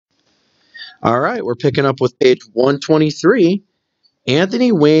All right, we're picking up with page 123.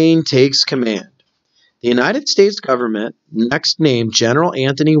 Anthony Wayne takes command. The United States government next named General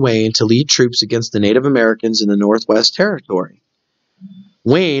Anthony Wayne to lead troops against the Native Americans in the Northwest Territory.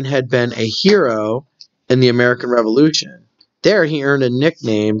 Wayne had been a hero in the American Revolution. There he earned a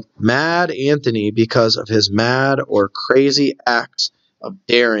nickname, Mad Anthony, because of his mad or crazy acts of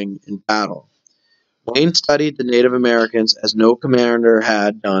daring in battle. Wayne studied the Native Americans as no commander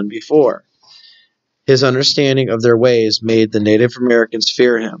had done before. His understanding of their ways made the Native Americans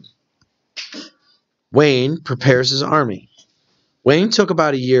fear him. Wayne prepares his army. Wayne took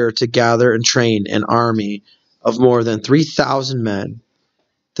about a year to gather and train an army of more than 3,000 men.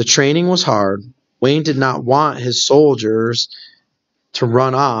 The training was hard. Wayne did not want his soldiers to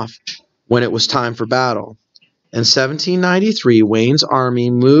run off when it was time for battle. In 1793, Wayne's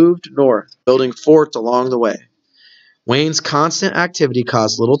army moved north, building forts along the way. Wayne's constant activity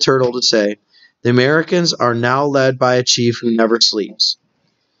caused Little Turtle to say, "The Americans are now led by a chief who never sleeps."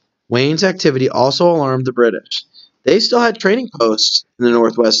 Wayne's activity also alarmed the British. They still had trading posts in the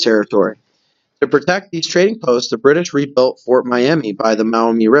Northwest Territory. To protect these trading posts, the British rebuilt Fort Miami by the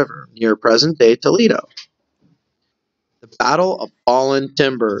Maumee River, near present-day Toledo. The Battle of Fallen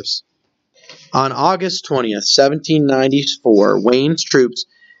Timbers. On August 20th, 1794, Wayne's troops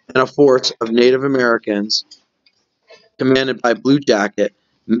and a force of Native Americans, commanded by Blue Jacket,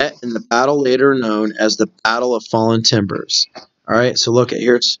 met in the battle later known as the Battle of Fallen Timbers. All right, so look at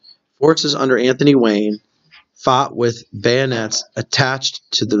here. It's forces under Anthony Wayne fought with bayonets attached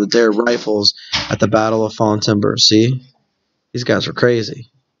to their rifles at the Battle of Fallen Timbers. See? These guys were crazy.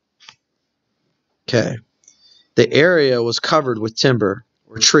 Okay. The area was covered with timber,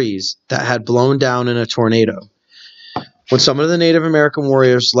 or trees, that had blown down in a tornado. When some of the Native American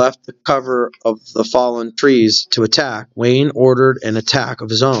warriors left the cover of the fallen trees to attack, Wayne ordered an attack of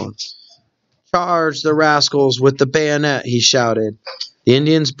his own. "Charge the rascals with the bayonet," he shouted. The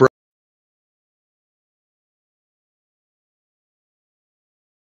Indians broke.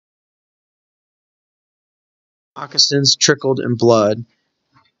 Moccasins trickled in blood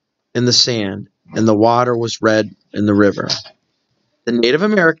in the sand, and the water was red in the river. The Native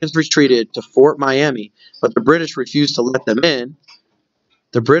Americans retreated to Fort Miami, but the British refused to let them in.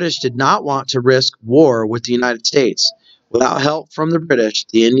 The British did not want to risk war with the United States. Without help from the British,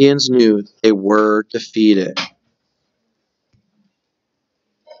 the Indians knew they were defeated.